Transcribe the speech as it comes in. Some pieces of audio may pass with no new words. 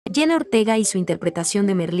Jenna Ortega y su interpretación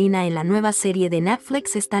de Merlina en la nueva serie de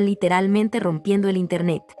Netflix están literalmente rompiendo el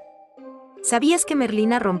internet. ¿Sabías que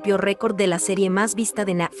Merlina rompió récord de la serie más vista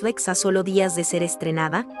de Netflix a solo días de ser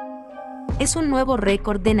estrenada? Es un nuevo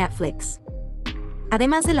récord de Netflix.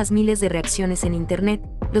 Además de las miles de reacciones en internet,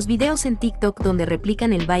 los videos en TikTok donde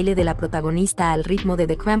replican el baile de la protagonista al ritmo de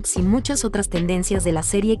The Cramps y muchas otras tendencias de la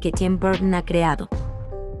serie que Tim Burton ha creado.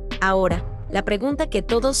 Ahora, la pregunta que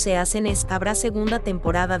todos se hacen es: ¿habrá segunda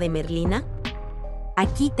temporada de Merlina?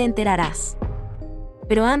 Aquí te enterarás.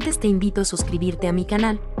 Pero antes te invito a suscribirte a mi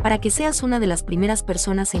canal, para que seas una de las primeras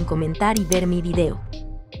personas en comentar y ver mi video.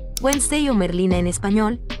 Wednesday o Merlina en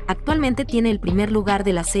español, actualmente tiene el primer lugar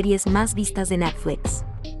de las series más vistas de Netflix.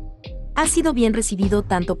 Ha sido bien recibido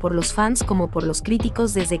tanto por los fans como por los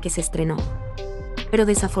críticos desde que se estrenó. Pero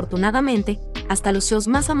desafortunadamente, hasta los shows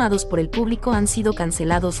más amados por el público han sido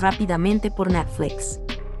cancelados rápidamente por Netflix.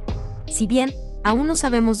 Si bien, aún no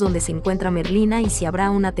sabemos dónde se encuentra Merlina y si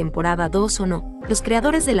habrá una temporada 2 o no, los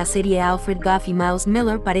creadores de la serie Alfred Gough y Miles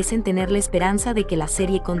Miller parecen tener la esperanza de que la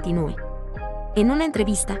serie continúe. En una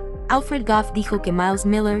entrevista, Alfred Gough dijo que Miles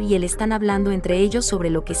Miller y él están hablando entre ellos sobre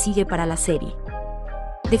lo que sigue para la serie.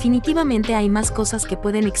 Definitivamente hay más cosas que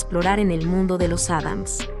pueden explorar en el mundo de los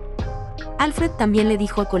Addams. Alfred también le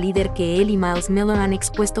dijo a Collider que él y Miles Miller han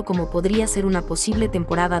expuesto cómo podría ser una posible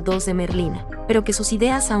temporada 2 de Merlina, pero que sus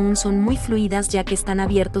ideas aún son muy fluidas ya que están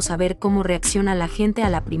abiertos a ver cómo reacciona la gente a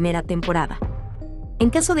la primera temporada. En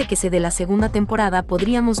caso de que se dé la segunda temporada,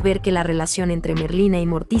 podríamos ver que la relación entre Merlina y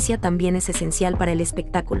Morticia también es esencial para el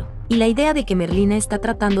espectáculo, y la idea de que Merlina está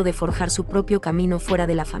tratando de forjar su propio camino fuera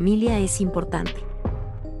de la familia es importante.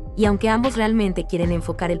 Y aunque ambos realmente quieren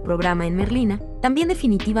enfocar el programa en Merlina, también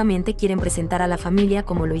definitivamente quieren presentar a la familia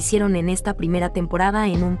como lo hicieron en esta primera temporada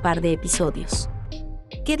en un par de episodios.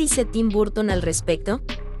 ¿Qué dice Tim Burton al respecto?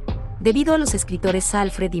 Debido a los escritores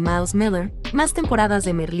Alfred y Miles Miller, más temporadas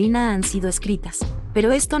de Merlina han sido escritas,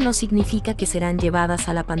 pero esto no significa que serán llevadas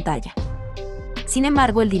a la pantalla. Sin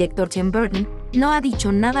embargo, el director Tim Burton no ha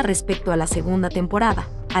dicho nada respecto a la segunda temporada,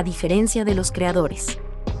 a diferencia de los creadores.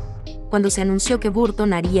 Cuando se anunció que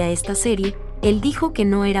Burton haría esta serie, él dijo que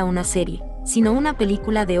no era una serie, sino una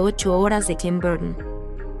película de 8 horas de Tim Burton.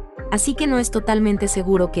 Así que no es totalmente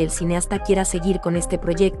seguro que el cineasta quiera seguir con este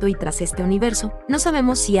proyecto y tras este universo, no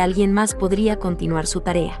sabemos si alguien más podría continuar su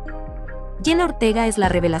tarea. Jenna Ortega es la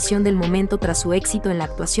revelación del momento tras su éxito en la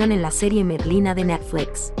actuación en la serie Merlina de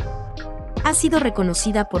Netflix. Ha sido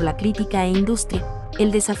reconocida por la crítica e industria.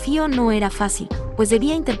 El desafío no era fácil, pues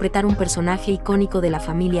debía interpretar un personaje icónico de la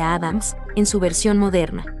familia Addams, en su versión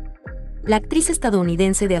moderna. La actriz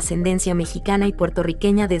estadounidense de ascendencia mexicana y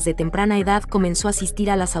puertorriqueña desde temprana edad comenzó a asistir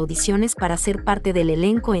a las audiciones para ser parte del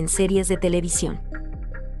elenco en series de televisión.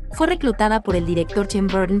 Fue reclutada por el director Tim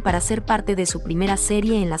Burton para ser parte de su primera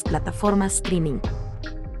serie en las plataformas streaming.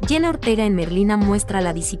 Jenna Ortega en Merlina muestra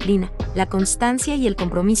la disciplina, la constancia y el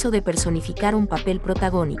compromiso de personificar un papel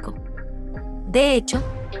protagónico. De hecho,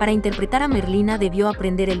 para interpretar a Merlina debió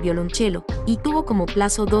aprender el violonchelo, y tuvo como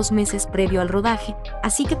plazo 2 meses previo al rodaje,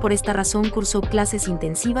 así que por esta razón cursó clases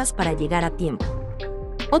intensivas para llegar a tiempo.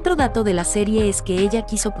 Otro dato de la serie es que ella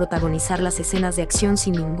quiso protagonizar las escenas de acción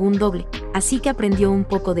sin ningún doble, así que aprendió un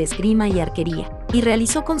poco de esgrima y arquería, y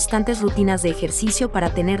realizó constantes rutinas de ejercicio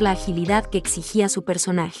para tener la agilidad que exigía su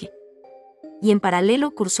personaje. Y en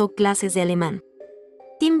paralelo cursó clases de alemán.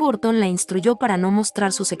 Tim Burton la instruyó para no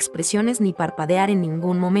mostrar sus expresiones ni parpadear en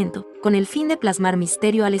ningún momento, con el fin de plasmar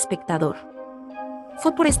misterio al espectador.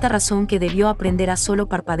 Fue por esta razón que debió aprender a solo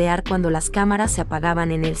parpadear cuando las cámaras se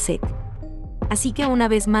apagaban en el set. Así que una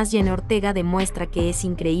vez más Jenna Ortega demuestra que es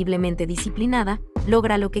increíblemente disciplinada,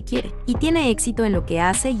 logra lo que quiere, y tiene éxito en lo que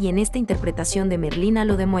hace y en esta interpretación de Merlina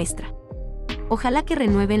lo demuestra. Ojalá que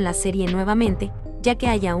renueven la serie nuevamente, ya que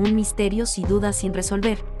hay aún misterios y dudas sin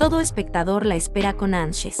resolver. Todo espectador la espera con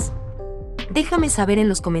ansias. Déjame saber en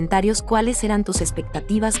los comentarios cuáles eran tus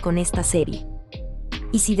expectativas con esta serie.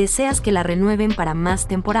 Y si deseas que la renueven para más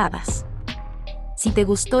temporadas. Si te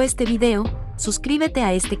gustó este video, suscríbete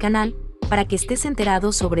a este canal, para que estés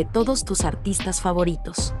enterado sobre todos tus artistas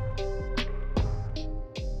favoritos.